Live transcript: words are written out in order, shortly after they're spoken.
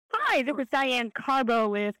Hi, this is Diane Carbo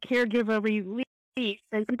with Caregiver Relief,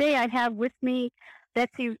 and today I have with me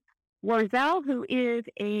Betsy Wurzel, who is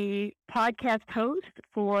a podcast host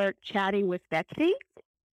for Chatting with Betsy,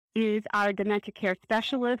 is our dementia care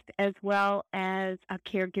specialist as well as a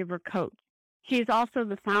caregiver coach. She is also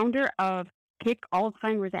the founder of Kick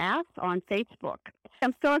Alzheimer's Ass on Facebook.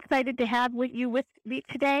 I'm so excited to have you with me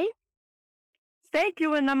today. Thank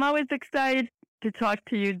you, and I'm always excited to talk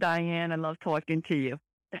to you, Diane. I love talking to you.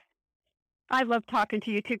 I love talking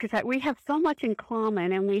to you too because we have so much in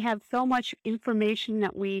common and we have so much information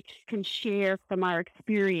that we can share from our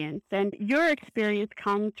experience. And your experience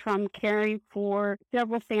comes from caring for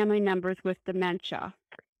several family members with dementia.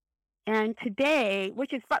 And today,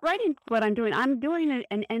 which is right in what I'm doing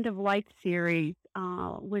an end-of-life series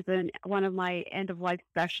with one of my end-of-life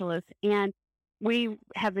specialists. And we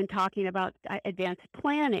have been talking about advanced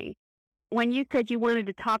planning. When you said you wanted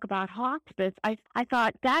to talk about hospice, I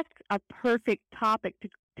thought that's a perfect topic to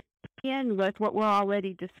begin with what we're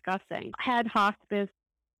already discussing. I had hospice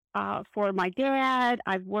for my dad.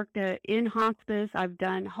 I've worked in hospice. I've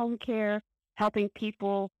done home care, helping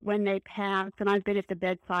people when they pass, and I've been at the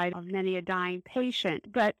bedside of many a dying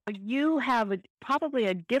patient. But you have probably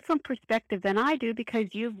a different perspective than I do because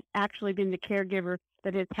you've actually been the caregiver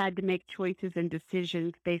that has had to make choices and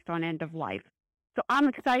decisions based on end of life. So I'm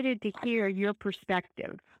excited to hear your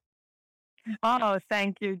perspective. Oh,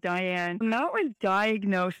 thank you, Diane. When I was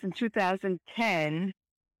diagnosed in 2010,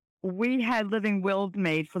 we had living wills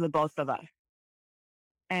made for the both of us.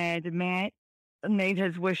 And Matt made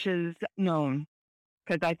his wishes known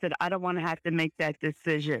because I said, I don't want to have to make that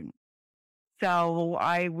decision. So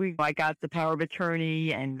I got the power of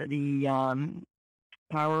attorney and the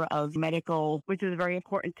power of medical, which is very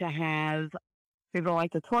important to have. People don't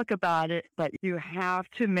like to talk about it, but you have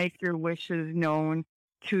to make your wishes known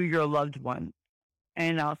to your loved one.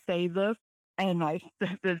 And I'll say this, and I've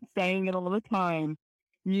been saying it all the time,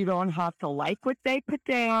 you don't have to like what they put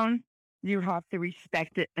down. You have to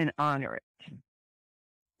respect it and honor it.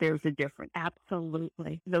 There's a difference.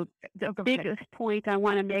 Absolutely. The biggest point I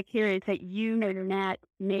want to make here is that you and Matt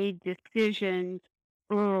made decisions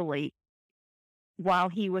early while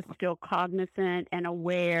he was still cognizant and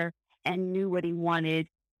aware and knew what he wanted.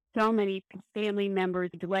 So many family members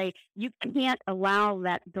delay. You can't allow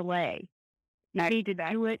that delay. Now, you need to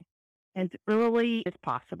do it as early as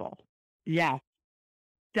possible. Yeah,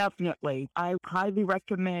 definitely. I highly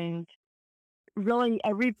recommend really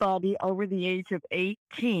everybody over the age of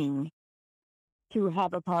 18 to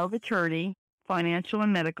have a power of attorney, financial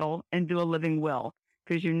and medical, and do a living will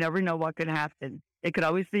because you never know what could happen. It could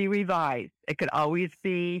always be revised. It could always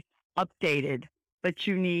be updated. But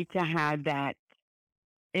you need to have that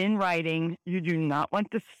in writing. You do not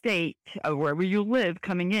want the state or wherever you live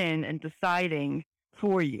coming in and deciding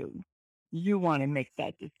for you. You want to make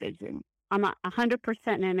that decision. I'm 100%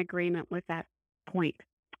 in agreement with that point.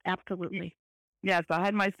 Absolutely. Yes, I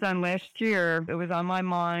had my son last year. It was on my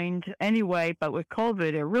mind anyway, but with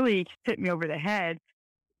COVID, it really hit me over the head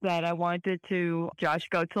that I wanted Josh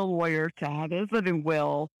go to a lawyer to have his living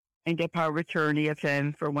will and get power of attorney of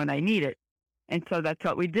him for when I need it. And so that's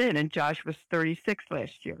what we did. And Josh was 36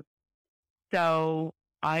 last year. So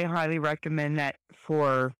I highly recommend that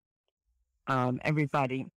for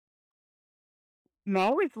everybody.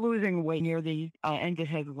 Mo is losing weight near the end of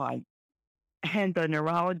his life. And the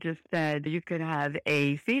neurologist said you could have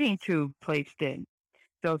a feeding tube placed in.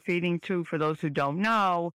 So feeding tube, for those who don't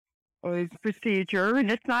know, is a procedure, and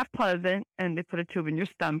it's not pleasant. And they put a tube in your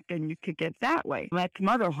stomach, and you could get that way. Matt's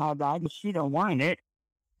mother had that, but she don't want it.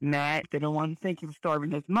 Matt didn't want to think he was starving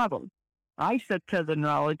his mother. I said to the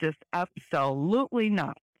neurologist, absolutely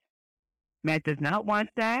not. Matt does not want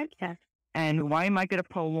that. Yes. And why am I going to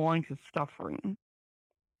prolong his suffering?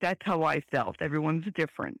 That's how I felt. Everyone's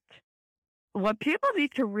different. What people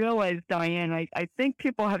need to realize, Diane, I think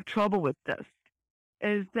people have trouble with this,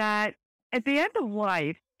 is that at the end of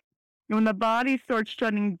life, when the body starts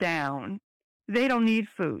shutting down, they don't need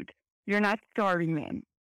food. You're not starving them.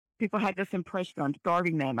 People had this impression I'm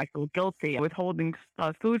starving them. I feel guilty withholding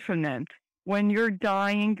food from them. When you're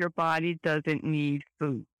dying, your body doesn't need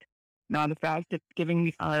food. Now, the fact that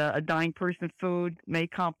giving a dying person food may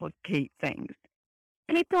complicate things.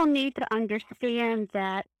 People need to understand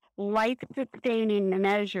that life-sustaining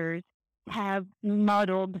measures have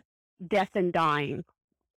muddled death and dying.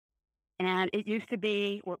 And it used to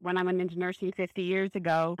be, when I went into nursing 50 years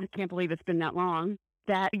ago, I can't believe it's been that long,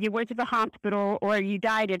 that you went to the hospital or you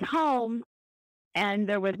died at home and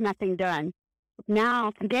there was nothing done.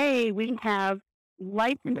 Now, today, we have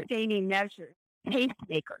life-sustaining measures,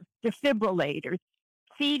 pacemakers, defibrillators,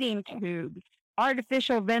 feeding tubes,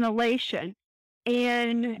 artificial ventilation.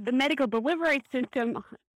 And the medical delivery system,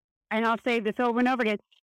 and I'll say this over and over again,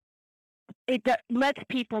 lets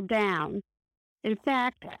people down. In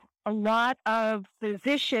fact, a lot of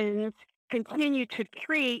physicians continue to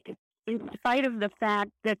treat in spite of the fact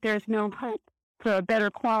that there's no hope for a better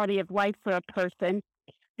quality of life for a person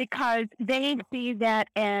because they see that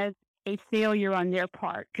as a failure on their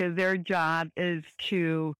part. Because their job is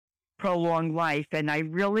to prolong life. And I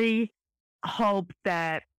really hope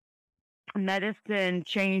that medicine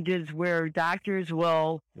changes where doctors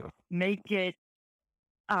will make it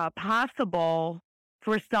possible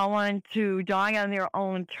for someone to die on their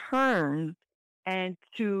own terms and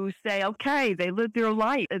to say, okay, they lived their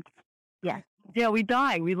life. Yes. Yeah, we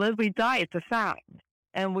die. We live, we die. It's a fact.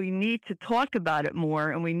 And we need to talk about it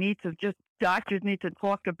more. And we need to doctors need to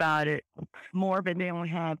talk about it more, but they only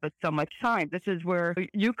have but so much time. This is where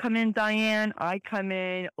you come in, Diane, I come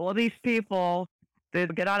in, all these people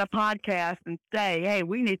that get on a podcast and say, hey,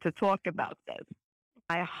 we need to talk about this.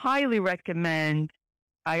 I highly recommend,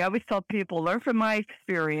 I always tell people, learn from my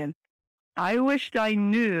experience. I wished I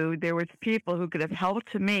knew there was people who could have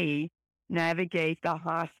helped me navigate the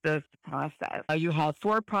hospice process. You have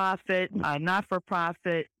for-profit,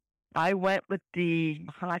 not-for-profit. I went with the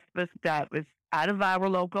hospice that was out of our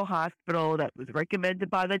local hospital that was recommended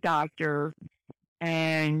by the doctor.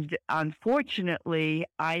 And unfortunately,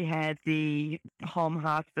 I had the home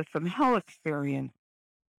hospice from hell experience.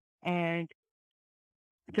 And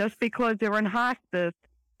just because they're in hospice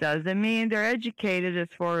doesn't mean they're educated as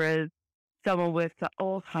far as someone with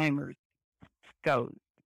Alzheimer's goes.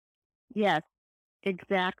 Yes,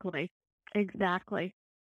 exactly. Exactly.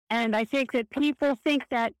 And I think that people think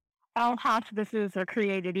that all hospices are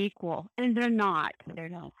created equal, and they're not. They're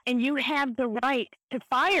not. And you have the right to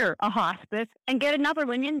fire a hospice and get another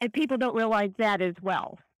one in, and people don't realize that as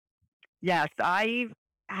well. Yes, I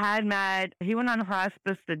had Matt, he went on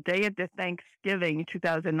hospice the day of the Thanksgiving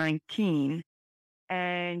 2019,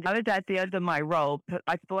 and I was at the end of my rope.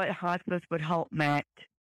 I thought hospice would help Matt.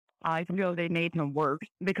 I feel they made him worse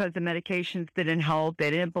because the medications didn't help.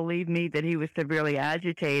 They didn't believe me that he was severely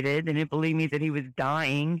agitated. They didn't believe me that he was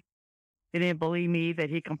dying. They didn't believe me that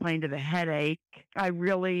he complained of a headache. I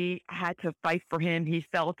really had to fight for him. He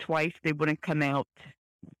fell twice. They wouldn't come out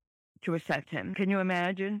to assess him. Can you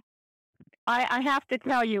imagine? I have to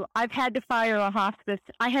tell you, I've had to fire a hospice.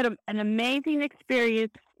 I had an amazing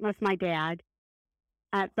experience with my dad.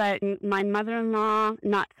 But my mother-in-law,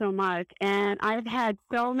 not so much. And I've had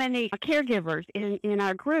so many caregivers in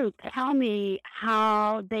our group tell me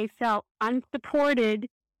how they felt unsupported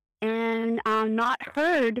and not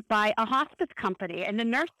heard by a hospice company and the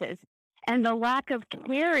nurses, and the lack of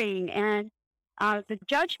caring and the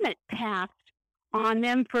judgment passed on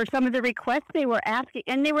them for some of the requests they were asking,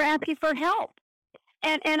 and they were asking for help.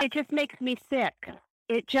 And it just makes me sick.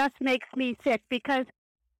 It just makes me sick because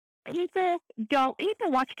people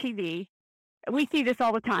watch TV. We see this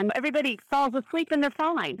all the time. Everybody falls asleep and they're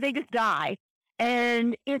fine. They just die.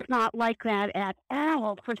 And it's not like that at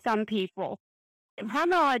all for some people.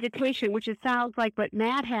 Terminal agitation, which it sounds like what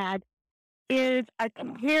Matt had, is a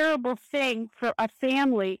terrible thing for a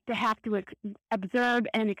family to have to observe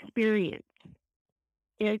and experience.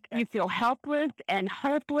 You feel helpless and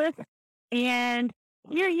hopeless, and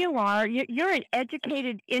here you are. You're an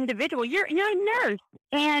educated individual. You're a nurse,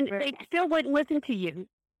 and they still wouldn't listen to you.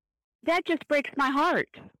 That just breaks my heart.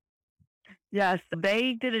 Yes,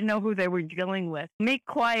 they didn't know who they were dealing with. Meet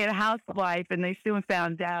quiet housewife, and they soon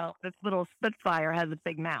found out this little Spitfire has a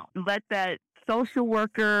big mouth. Let that social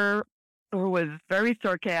worker, who was very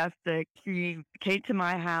sarcastic, she came to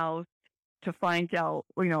my house to find out,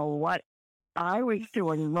 what I was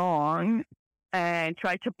doing wrong, and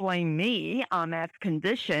tried to blame me on that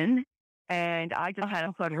condition, and I just had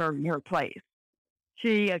to put her in her place.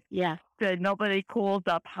 She said, nobody calls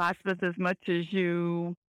up hospice as much as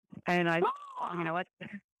you, and I, you know what?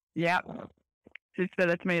 Yeah. She said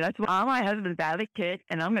it to me. That's why I'm my husband's advocate,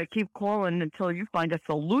 and I'm going to keep calling until you find a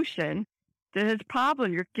solution to his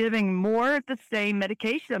problem. You're giving more of the same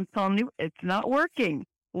medication. I'm telling you, it's not working.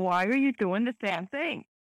 Why are you doing the same thing?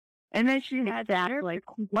 And then she had that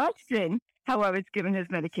question how I was giving his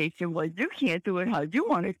medication. Well, you can't do it how you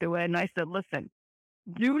want to do it. And I said, listen,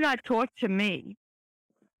 do not talk to me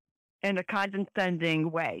in a condescending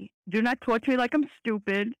way. Do not talk to me like I'm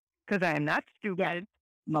stupid, because I am not stupid. Yes.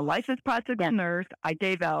 I'm a licensed practical nurse. I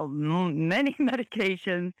gave out many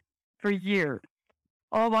medications for years.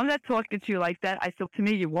 Oh, I'm not talking to you like that. I said, to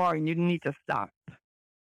me, you are, and you need to stop.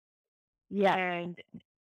 Yeah. And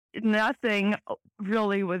nothing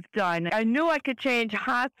really was done. I knew I could change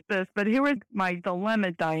hospice, but here was my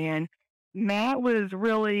dilemma, Diane. Matt was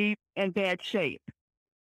really in bad shape.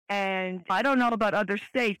 And I don't know about other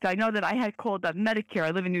states. I know that I had called up Medicare.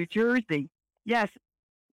 I live in New Jersey. Yes,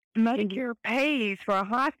 Medicare pays for a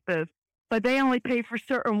hospice, but they only pay for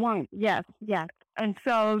certain ones. Yes, yes, And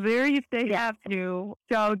so there they yes. have you.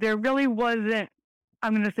 So there really wasn't,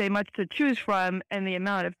 I'm going to say, much to choose from in the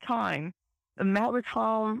amount of time. And Matt was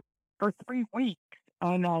home for 3 weeks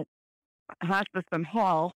on that hospice from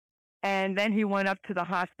hell. And then he went up to the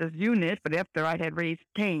hospice unit, but after I had raised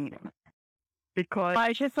Cain. Because I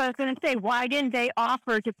was just going to say, why didn't they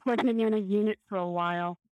offer to put him in a unit for a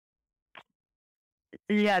while?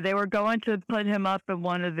 yeah, they were going to put him up in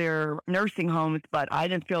one of their nursing homes, but I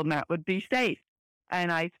didn't feel Matt would be safe.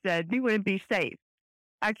 And I said, he wouldn't be safe.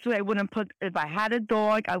 Actually, I wouldn't put, if I had a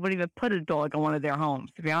dog, I wouldn't even put a dog in one of their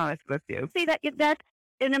homes, to be honest with you. See, that's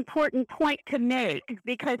an important point to make,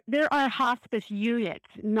 because there are hospice units,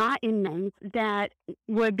 not inmates, that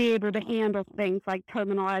would be able to handle things like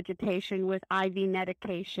terminal agitation with IV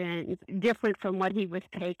medications, different from what he was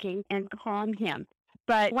taking, and calm him.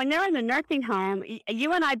 But when they're in the nursing home,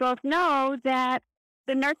 you and I both know that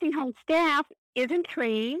the nursing home staff isn't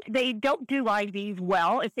trained. They don't do IVs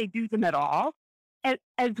well, if they do them at all.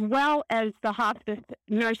 As well as the hospice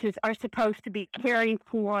nurses are supposed to be caring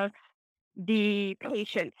for the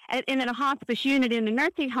patient. And in a hospice unit in a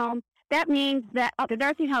nursing home, that means that the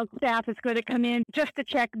nursing home staff is going to come in just to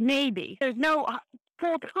check maybe. There's no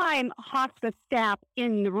full-time hospice staff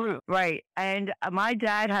in the room. Right. And my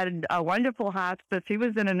dad had a wonderful hospice. He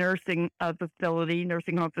was in a nursing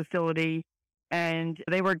home facility, and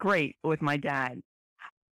they were great with my dad.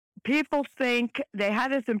 People think, they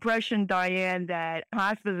have this impression, Diane, that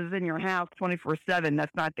hospice is in your house 24/7.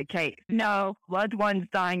 That's not the case. No. Loved ones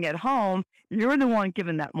dying at home, you're the one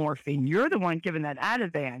giving that morphine. You're the one giving that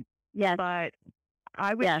Ativan. Yes. But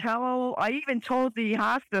I would I even told the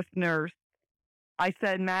hospice nurse, I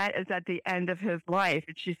said, Matt is at the end of his life.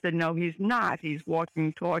 And she said, no, he's not. He's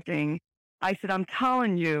walking, talking. I said, I'm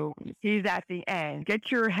telling you, he's at the end.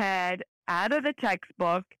 Get your head out of the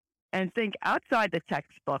textbook and think outside the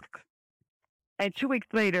textbook. And 2 weeks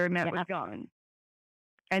later, Matt was gone.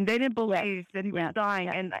 And they didn't believe that he was dying.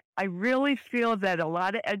 And I really feel that a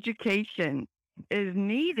lot of education is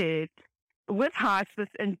needed with hospice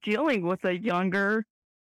and dealing with a younger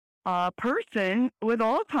person with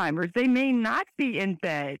Alzheimer's. They may not be in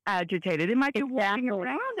bed agitated. They might be walking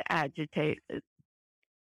around agitated.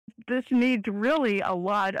 This needs really a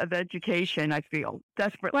lot of education, I feel,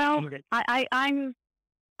 desperately needed.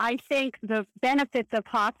 I think the benefits of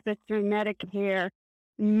hospice through Medicare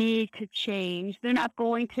need to change. They're not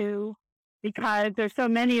going to, because there's so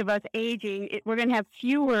many of us aging. We're going to have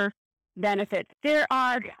fewer benefits. There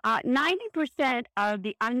are 90% of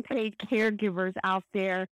the unpaid caregivers out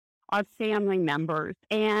there are family members,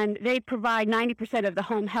 and they provide 90% of the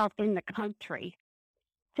home health in the country,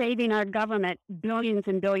 saving our government billions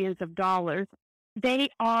and billions of dollars. They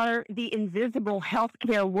are the invisible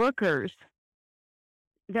healthcare workers.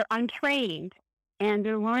 They're untrained, and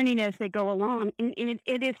they're learning as they go along, and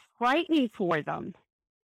it is frightening for them.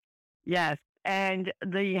 Yes, and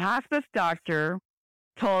the hospice doctor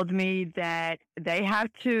told me that they have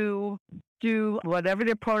to do whatever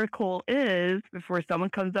their protocol is before someone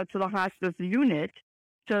comes up to the hospice unit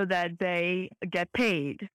so that they get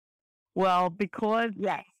paid. Well, because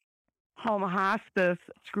home hospice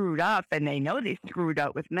screwed up, and they know they screwed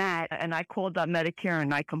up with Matt, and I called up Medicare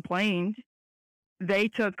and I complained, they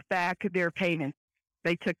took back their payments.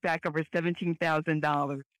 They took back over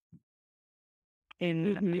 $17,000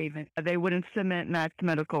 in payment. They wouldn't submit Matt's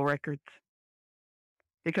medical records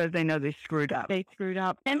because they know they screwed up. They screwed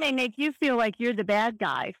up. And they make you feel like you're the bad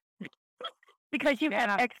guy because you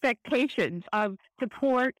have expectations of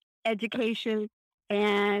support, education,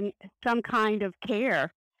 and some kind of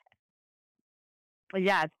care.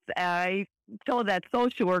 Yes, I told that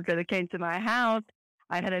social worker that came to my house,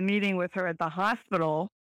 I had a meeting with her at the hospital,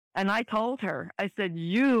 and I told her, I said,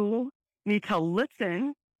 you need to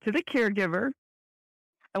listen to the caregiver.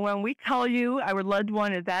 And when we tell you our loved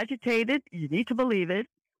one is agitated, you need to believe it.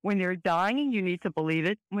 When they're dying, you need to believe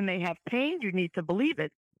it. When they have pain, you need to believe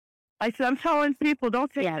it. I said, I'm telling people,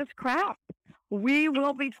 don't take this crap. We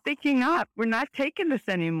will be speaking up. We're not taking this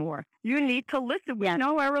anymore. You need to listen. We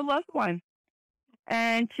know our loved one.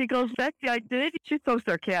 And she goes, Betsy, I did. She's so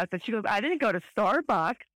sarcastic. She goes, I didn't go to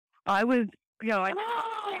Starbucks. I was,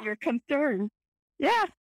 you're concerned. Yeah,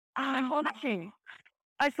 I'm watching.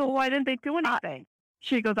 I said, why didn't they do anything?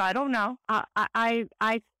 She goes, I don't know.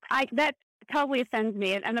 That totally offends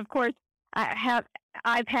me. And of course,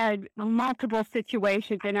 I've had multiple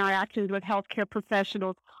situations, interactions with healthcare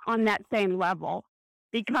professionals on that same level.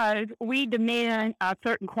 because we demand a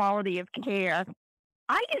certain quality of care.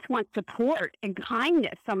 I just want support and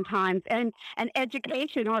kindness sometimes and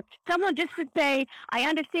education or someone just to say, I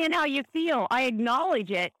understand how you feel. I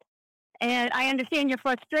acknowledge it and I understand your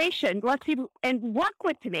frustration. Let's see and work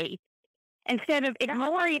with me instead of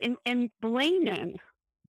ignoring and blaming.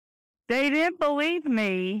 They didn't believe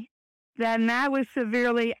me that Matt was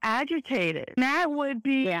severely agitated. Matt would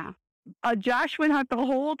be, Yeah. Josh would have to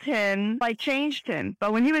hold him, like changed him.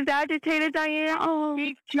 But when he was agitated, Diane,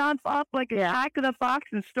 he'd jump up like a jack of the fox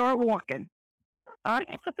and start walking. Yeah.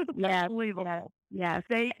 Unbelievable. Yes.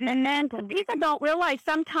 They, And then people don't realize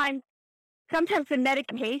sometimes the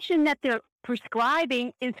medication that they're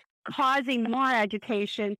prescribing is causing more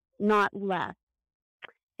agitation, not less.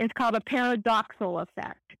 It's called a paradoxical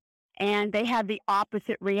effect. And they have the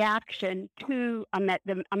opposite reaction to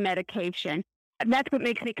a medication. And that's what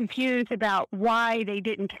makes me confused about why they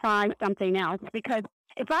didn't try something else. Because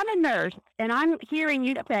if I'm a nurse and I'm hearing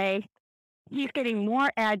you say he's getting more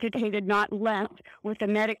agitated, not less, with the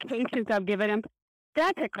medications I've given him,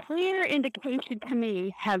 that's a clear indication to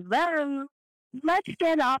me. Hello, let's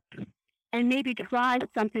get up and maybe try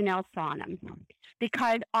something else on him.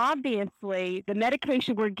 Because obviously the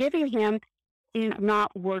medication we're giving him is not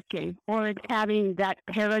working or it's having that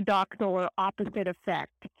paradoxical or opposite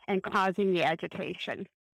effect and causing the agitation.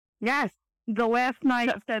 yes, the last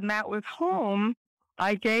night that Matt was home,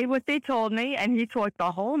 I gave what they told me, and he talked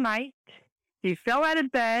the whole night. He fell out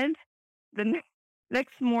of bed. The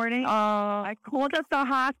next morning, I called up the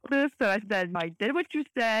hospice, so I said, I did what you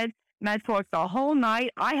said. Matt talked the whole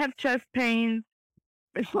night. I have chest pains.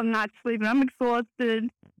 I'm not sleeping. I'm exhausted.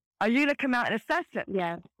 Are you going to come out and assess it?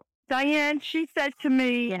 Yes. Diane, she said to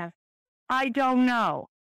me, Yes. I don't know.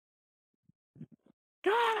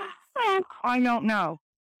 I don't know.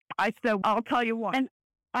 I said, I'll tell you what. And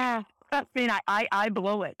I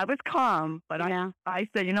blew it. I was calm, but I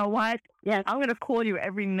said, you know what? Yes. I'm going to call you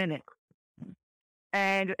every minute.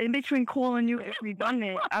 And in between calling you every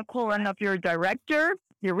minute, I'm calling up your director,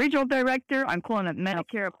 your regional director. I'm calling up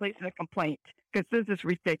Medicare, placing a complaint because this is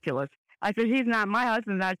ridiculous. I said, he's not my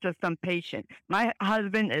husband. That's just some patient. My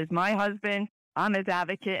husband is my husband. I'm his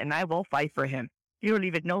advocate, and I will fight for him. You don't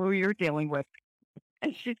even know who you're dealing with.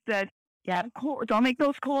 And she said, yeah, don't make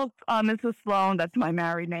those calls, Mrs. Sloan. That's my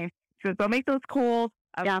married name. She goes, don't make those calls.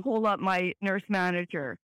 I'll call up my nurse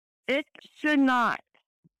manager. It should not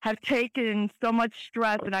have taken so much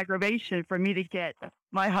stress and aggravation for me to get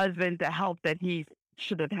my husband the help that he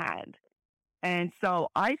should have had. And so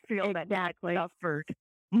I feel that he suffered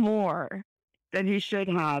more than he should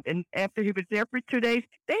have. And after he was there for 2 days,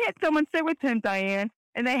 they had someone sit with him, Diane,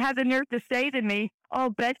 and they had the nerve to say to me, oh,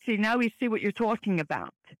 Betsy, now we see what you're talking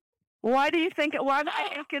about. Why do you think it? Why did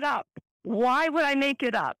I make it up? Why would I make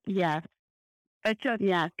it up? Yes. It just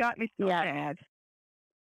got me so mad.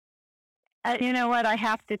 You know what? I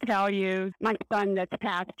have to tell you, my son that's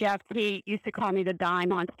passed, Jeff, he used to call me the Dime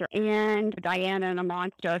Monster and Diane and a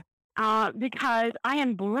Monster because I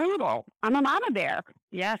am brutal. I'm a mama bear.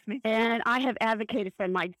 Yes, me too. And I have advocated for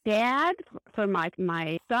my dad, for my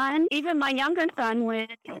son, even my younger son when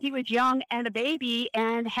he was young and a baby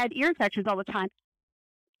and had ear infections all the time.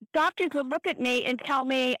 Doctors would look at me and tell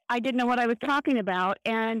me I didn't know what I was talking about,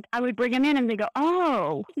 and I would bring him in and they go,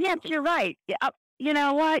 oh, yes, you're right. Yeah, you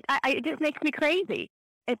know what? It just makes me crazy.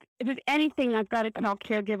 If there's anything I've got to tell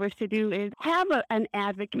caregivers to do is have an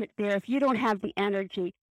advocate there. If you don't have the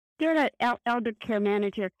energy, get an elder care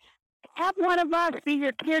manager. Have one of us be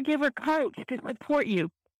your caregiver coach to support you.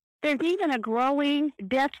 There's even a growing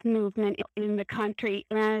death movement in the country,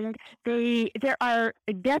 and there are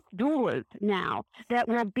death doulas now that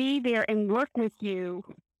will be there and work with you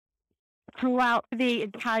throughout the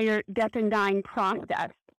entire death and dying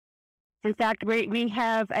process. In fact, we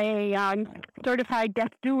have a certified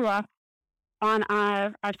death doula on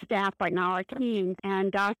our staff right now, our team,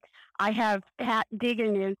 and I have Pat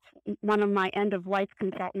Diggin is one of my end-of-life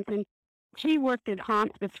consultants, and she worked in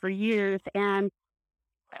hospice for years, and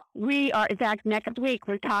we are, in fact, next week,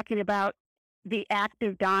 we're talking about the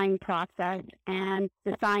active dying process and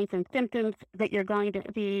the signs and symptoms that you're going to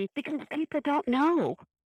see because people don't know.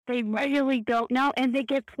 They really don't know, and they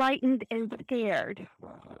get frightened and scared.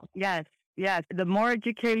 Yes. The more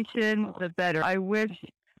education, the better. I wish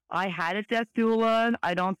I had a death doula.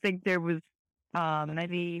 I don't think there was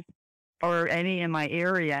any in my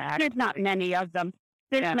area. Actually. There's not many of them.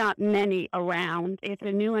 There's not many around. It's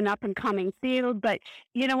a new and up-and-coming field, but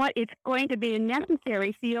you know what? It's going to be a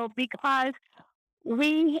necessary field because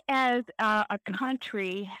we as a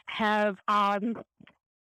country have, the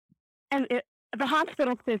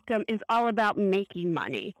hospital system is all about making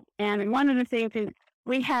money. And one of the things is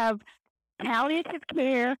We have palliative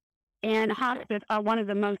care and hospice are one of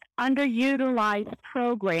the most underutilized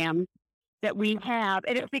programs that we have.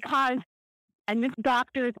 And it's because, and this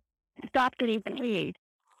doctor stopped getting paid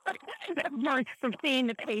from seeing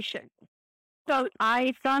the patient. So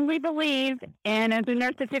I strongly believe, and as a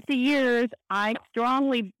nurse of 50 years, I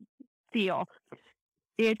strongly feel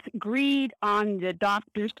it's greed on the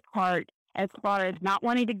doctor's part as far as not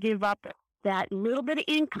wanting to give up that little bit of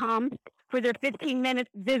income for their 15-minute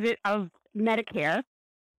visit of Medicare.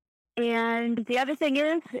 And the other thing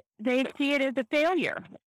is they see it as a failure.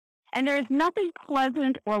 And there's nothing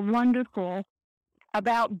pleasant or wonderful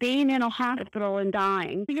about being in a hospital and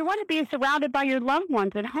dying. You want to be surrounded by your loved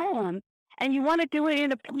ones at home, and you want to do it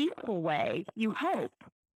in a peaceful way, you hope.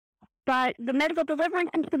 But the medical delivery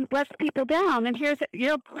system lets people down, and here's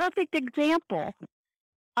a perfect example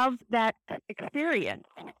of that experience.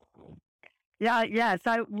 Yeah, yes.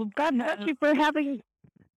 Thank you for having.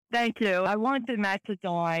 Thank you. I wanted Matt to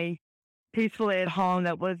die peacefully at home.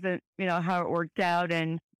 That wasn't, how it worked out.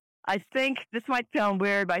 And I think this might sound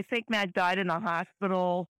weird, but I think Matt died in the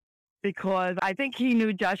hospital because I think he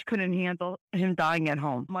knew Josh couldn't handle him dying at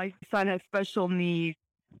home. My son has special needs,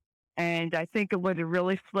 and I think it would have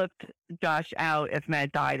really flipped Josh out if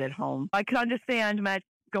Matt died at home. I could understand Matt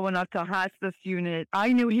going up to a hospice unit.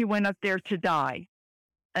 I knew he went up there to die,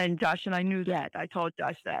 and Josh and I knew that. I told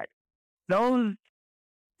Josh that. Those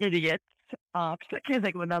idiots, I can't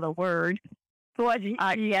think of another word, thought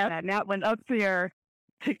Matt went up there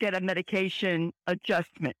to get a medication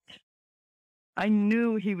adjustment. I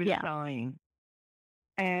knew he was dying.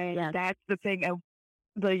 And that's the thing.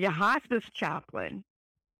 The hospice chaplain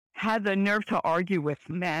had the nerve to argue with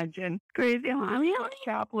him. Imagine. Crazy. The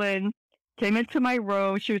chaplain came into my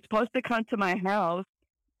room. She was supposed to come to my house.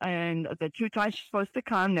 And the 2 times she's supposed to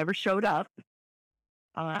come, never showed up.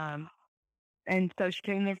 And so she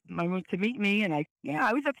came to my room to meet me. And I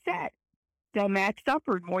was upset that Matt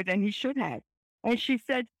suffered more than he should have. And she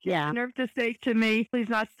said, nerve to say to me, he's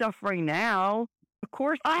not suffering now. Of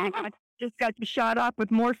course, I just got shot up with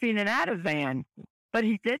morphine and Ativan. But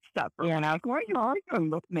he did suffer. And I was like, why are you arguing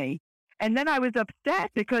with me? And then I was upset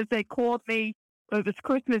because they called me, it was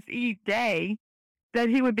Christmas Eve day, that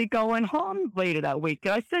he would be going home later that week.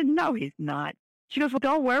 And I said, no, he's not. She goes, well,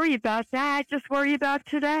 don't worry about that. Just worry about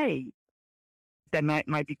today. That Matt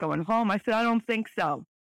might be going home. I said, I don't think so.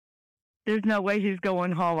 There's no way he's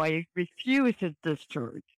going home. I refuse his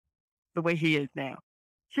discharge the way he is now.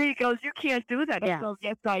 She goes, you can't do that. I go,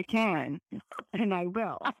 yes, I can. And I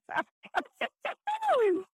will.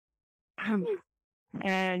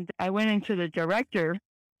 And I went into the director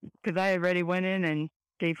because I already went in and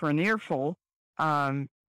gave her an earful 2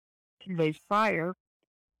 days prior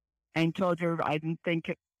and told her I didn't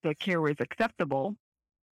think the care was acceptable.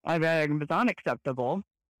 I read it was unacceptable.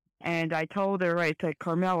 And I told her, I said,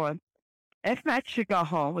 Carmela, if Matt should go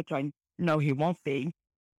home, which I know he won't be,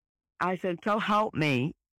 I said, so help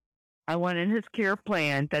me. I want in his care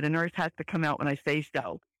plan that a nurse has to come out when I say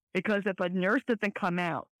so. Because if a nurse doesn't come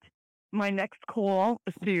out, my next call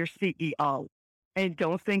is to your CEO. And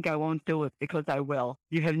don't think I won't do it because I will.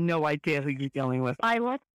 You have no idea who you're dealing with. I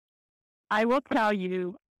will tell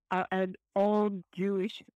you, an old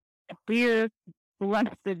Jewish,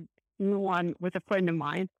 blessed one was a friend of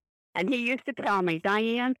mine. And he used to tell me,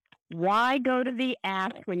 Diane, why go to the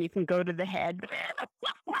ass when you can go to the head?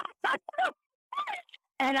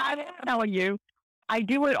 And I'm telling you, I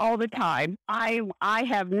do it all the time. I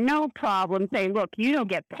have no problem saying, look, you don't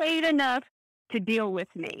get paid enough to deal with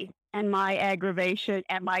me and my aggravation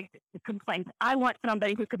and my complaints. I want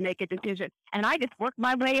somebody who can make a decision. And I just work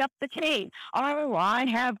my way up the chain. Oh, I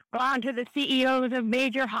have gone to the CEOs of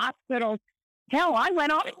major hospitals. Hell, I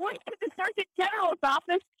went to the Surgeon General's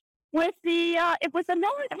office with the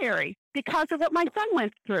military because of what my son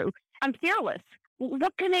went through. I'm fearless.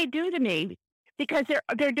 What can they do to me? Because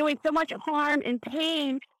they're doing so much harm and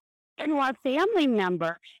pain to our family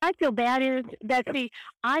member. I feel bad, Betsy.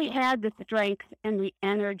 I had the strength and the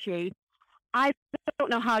energy. I don't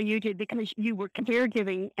know how you did because you were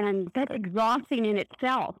caregiving, and that's exhausting in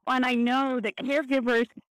itself. And I know that caregivers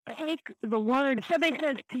take the word. Somebody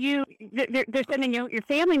says to you, they're sending your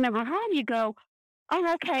family member home. You go,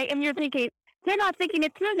 oh, okay. And you're thinking, they're not thinking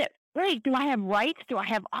it through. That, wait, do I have rights? Do I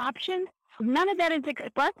have options? None of that is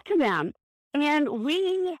expressed to them. And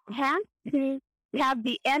we have to have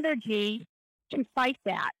the energy to fight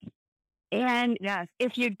that. And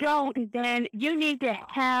if you don't, then you need to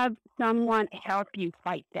have someone help you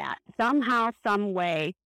fight that somehow, some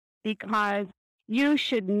way, because you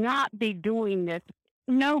should not be doing this.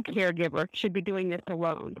 No caregiver should be doing this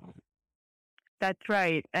alone. That's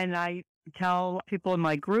right. And I tell people in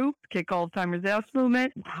my group, Kick Alzheimer's Ass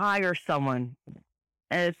Movement, hire someone.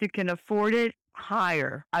 And if you can afford it,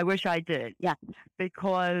 hire. I wish I did. Yeah.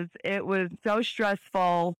 Because it was so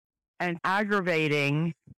stressful and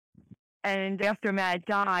aggravating. And after Matt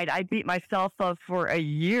died, I beat myself up for a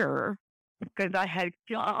year because I had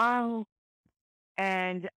guilt.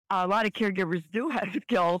 And a lot of caregivers do have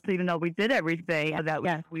guilt, even though we did everything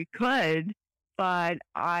that we could. But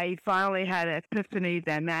I finally had an epiphany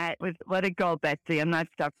that Matt was, let it go, Betsy. I'm not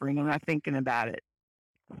suffering. I'm not thinking about it.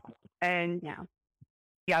 And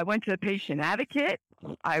I went to the patient advocate.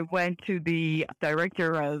 I went to the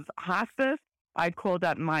director of hospice. I called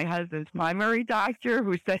up my husband's primary doctor,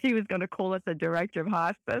 who said he was going to call us the director of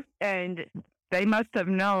hospice. And they must have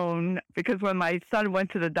known, because when my son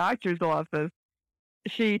went to the doctor's office,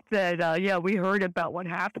 she said, yeah, we heard about what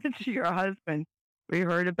happened to your husband. We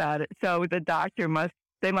heard about it. So the doctor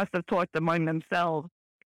they must have talked among themselves.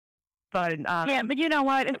 But yeah, but you know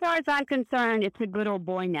what? As far as I'm concerned, it's a good old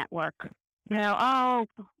boy network. You know, I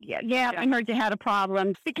heard you had a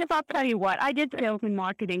problem. Because I'll tell you what, I did sales and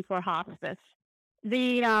marketing for hospice.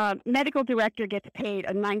 The medical director gets paid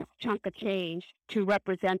a nice chunk of change to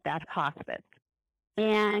represent that hospice.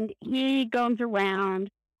 And he goes around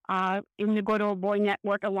in the good old boy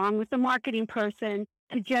network along with the marketing person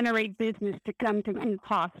to generate business to come to his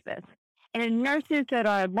hospice. And nurses that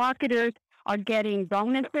are marketers are getting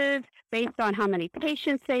bonuses based on how many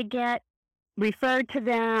patients they get referred to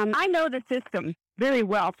them. I know the system very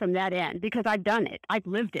well from that end because I've done it. I've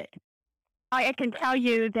lived it. I can tell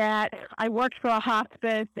you that I worked for a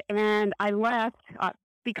hospice and I left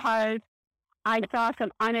because I saw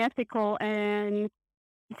some unethical and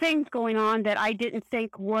things going on that I didn't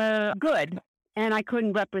think were good, and I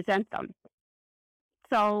couldn't represent them.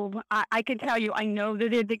 So I can tell you, I know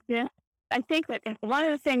that it exists. I think that one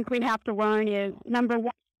of the things we have to learn is, number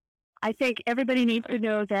one, I think everybody needs to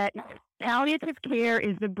know that palliative care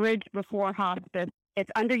is the bridge before hospice.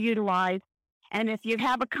 It's underutilized. And if you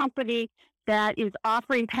have a company that is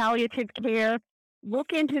offering palliative care,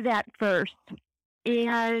 look into that first.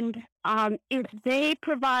 And if they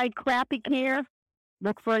provide crappy care,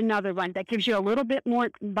 look for another one that gives you a little bit more,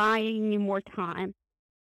 buying you more time.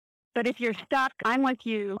 But if you're stuck, I'm with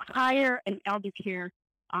you. Hire an elder care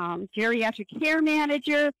geriatric care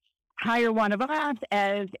manager. Hire one of us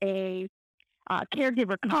as a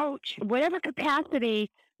caregiver coach. Whatever capacity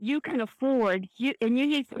you can afford, and you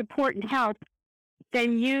need support and help,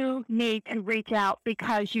 then you need to reach out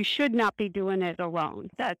because you should not be doing it alone.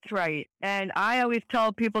 That's right. And I always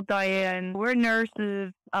tell people, Diane, we're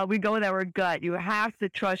nurses. We go with our gut. You have to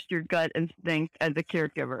trust your gut instinct as a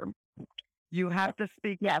caregiver. You have to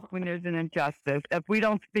speak up when there's an injustice. If we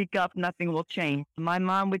don't speak up, nothing will change. My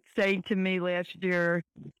mom would say to me last year,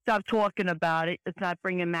 stop talking about it. It's not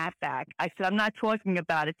bringing Matt back. I said, I'm not talking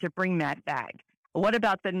about it to bring Matt back. What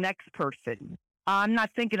about the next person? I'm not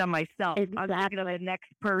thinking of myself. I'm thinking of the next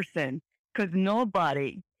person, because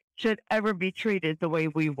nobody should ever be treated the way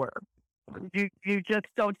we were. You just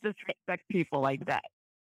don't disrespect people like that.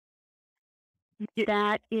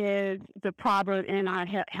 That is the problem in our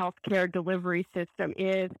healthcare delivery system,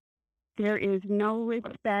 is there is no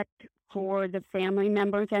respect for the family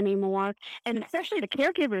members anymore. And especially the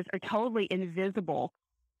caregivers are totally invisible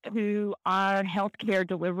to our healthcare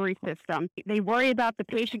delivery system. They worry about the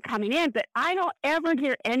patient coming in, but I don't ever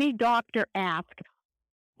hear any doctor ask,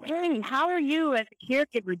 hey, how are you as a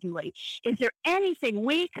caregiver doing? Is there anything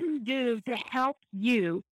we can do to help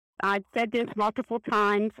you? I've said this multiple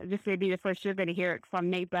times. This may be the first you're going to hear it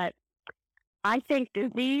from me, but I think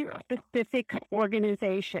disease-specific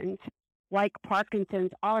organizations like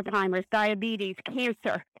Parkinson's, Alzheimer's, diabetes,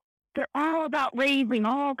 cancer, they're all about raising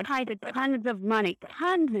all kinds of tons of money,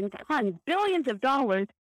 tons and tons, billions of dollars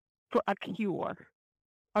for a cure.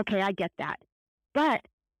 Okay, I get that. But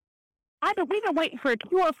we've been waiting for a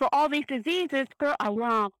cure for all these diseases for a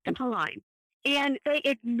long time. And they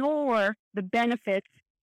ignore the benefits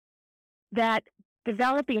that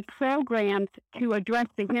developing programs to address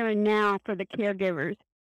the here and now for the caregivers.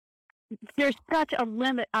 There's such a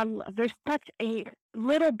limit. There's such a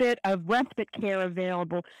little bit of respite care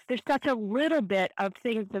available. There's such a little bit of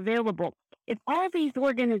things available. If all these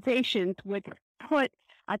organizations would put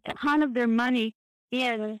a ton of their money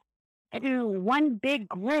in to one big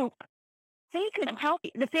group, they could help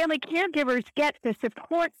the family caregivers get the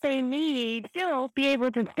support they need, still be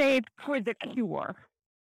able to save for the cure.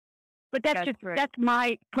 But that's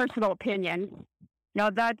my personal opinion. No,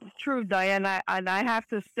 that's true, Diane. And I have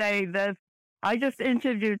to say this. I just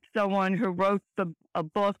interviewed someone who wrote a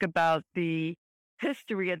book about the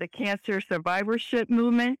history of the cancer survivorship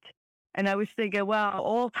movement. And I was thinking, well,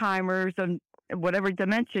 Alzheimer's and whatever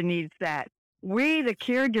dementia needs that. We, the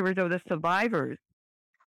caregivers, are the survivors.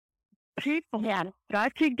 People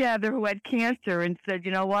got together who had cancer and said,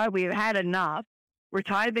 you know what, we've had enough. We're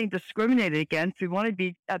tired of being discriminated against. We want to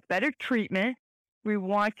be a better treatment. We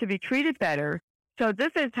want to be treated better. So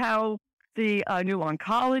this is how the new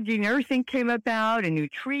oncology nursing came about, and new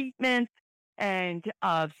treatments and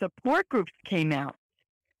support groups came out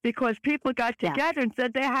because people got together and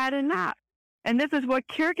said they had enough. And this is what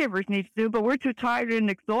caregivers need to do, but we're too tired and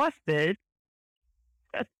exhausted.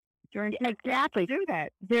 Exactly. Do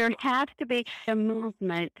that. There has to be a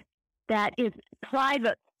movement that is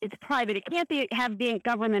private. It's private. It can't be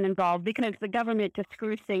government involved because the government just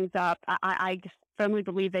screws things up. I just firmly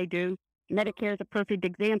believe they do. Medicare is a perfect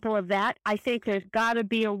example of that. I think there's got to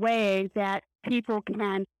be a way that people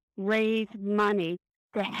can raise money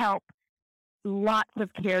to help lots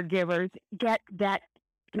of caregivers get that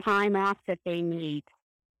time off that they need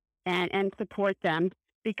and support them,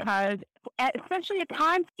 because especially at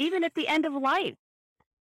times, even at the end of life,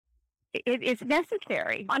 it's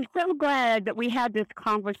necessary. I'm so glad that we had this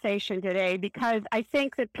conversation today, because I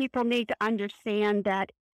think that people need to understand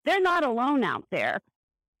that they're not alone out there.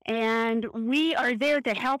 And we are there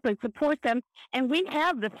to help and support them. And we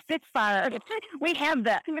have the Spitfire. We have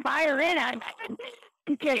the fire in us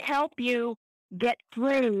to help you get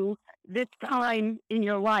through this time in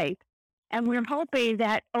your life. And we're hoping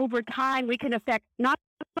that over time we can affect not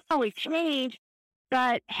only change,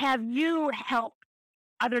 but have you help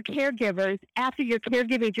other caregivers after your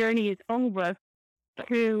caregiving journey is over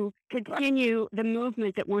to continue the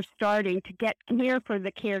movement that we're starting to get care for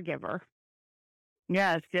the caregiver.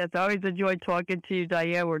 Yes. I always enjoyed talking to you,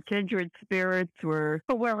 Diane. We're kindred spirits. We're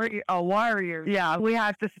warriors. Yeah, we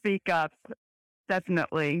have to speak up.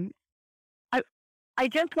 Definitely. I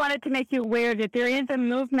just wanted to make you aware that there is a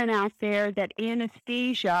movement out there that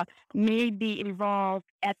anesthesia may be involved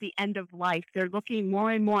at the end of life. They're looking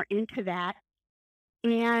more and more into that.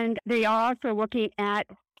 And they are also looking at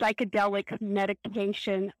psychedelic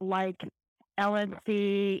medication like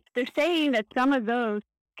LSD. They're saying that some of those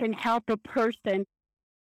can help a person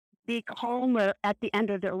be calmer at the end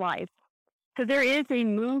of their life. So there is a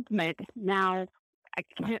movement now.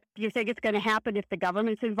 Do you think it's going to happen if the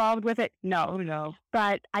government's involved with it? No.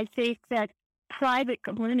 But I think that private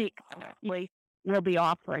clinics will be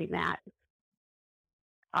offering that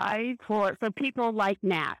for people like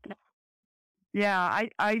Nat. Yeah,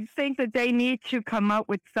 I think that they need to come up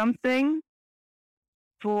with something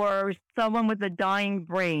for someone with a dying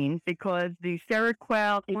brain, because the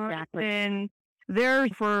Seroquel, they're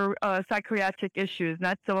for psychiatric issues,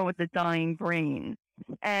 not someone with a dying brain.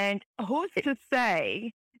 And who's to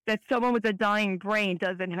say that someone with a dying brain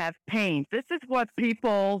doesn't have pain? This is what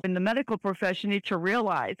people in the medical profession need to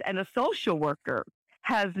realize. And a social worker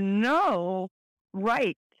has no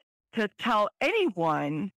right to tell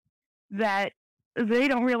anyone that they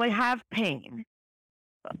don't really have pain.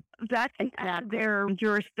 That's out of their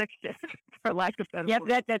jurisdiction, for lack of better word.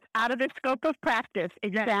 Yep, that's out of the scope of practice.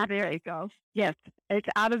 Exactly. There you go. Yes, it's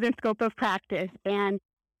out of the scope of practice. And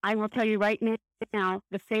I will tell you right now,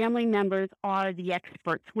 the family members are the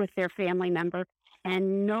experts with their family member,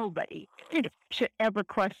 and nobody should ever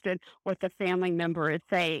question what the family member is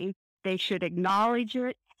saying. They should acknowledge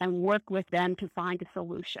it and work with them to find a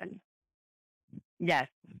solution. Yes,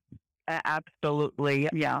 absolutely.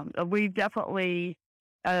 Yeah, we definitely,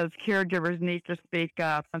 as caregivers, need to speak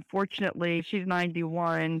up. Unfortunately, she's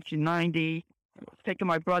 91, she's 90. Taking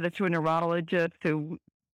my brother to a neurologist who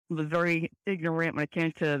was very ignorant when it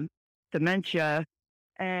came to dementia.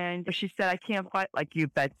 And she said, I can't fight like you,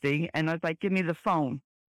 Betsy. And I was like, give me the phone.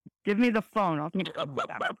 Give me the phone.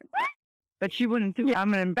 But she wouldn't do it.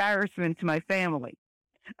 I'm an embarrassment to my family.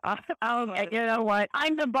 You know what?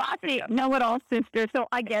 I'm the bossy know-it-all sister, so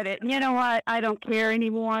I get it. You know what? I don't care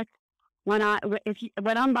anymore. When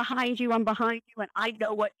I'm behind you, I'm behind you, and I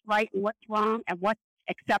know what's right and what's wrong and what's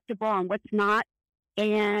acceptable and what's not.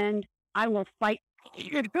 And I will fight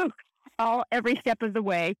every step of the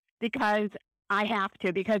way, because I have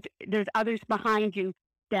to, because there's others behind you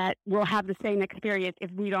that will have the same experience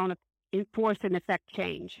if we don't enforce and affect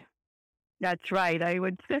change. That's right. I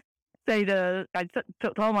would say I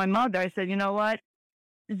told my mother, I said, you know what?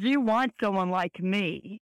 You want someone like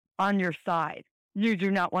me on your side. You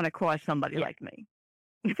do not want to cross somebody like me.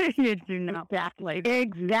 You do not.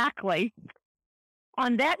 Exactly.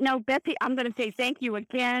 On that note, Betsy, I'm going to say thank you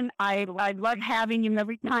again. I love having you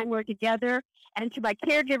every time we're together. And to my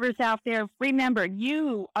caregivers out there, remember,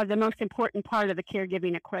 you are the most important part of the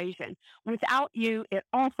caregiving equation. Without you, it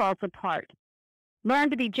all falls apart. Learn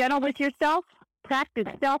to be gentle with yourself, Practice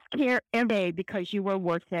self-care every day because you were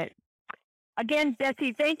worth it. Again,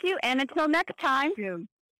 Betsy, thank you. And until next time. Thank you.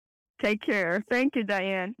 Take care. Thank you,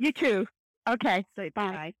 Diane. You too. Okay. Say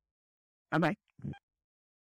bye. Bye-bye.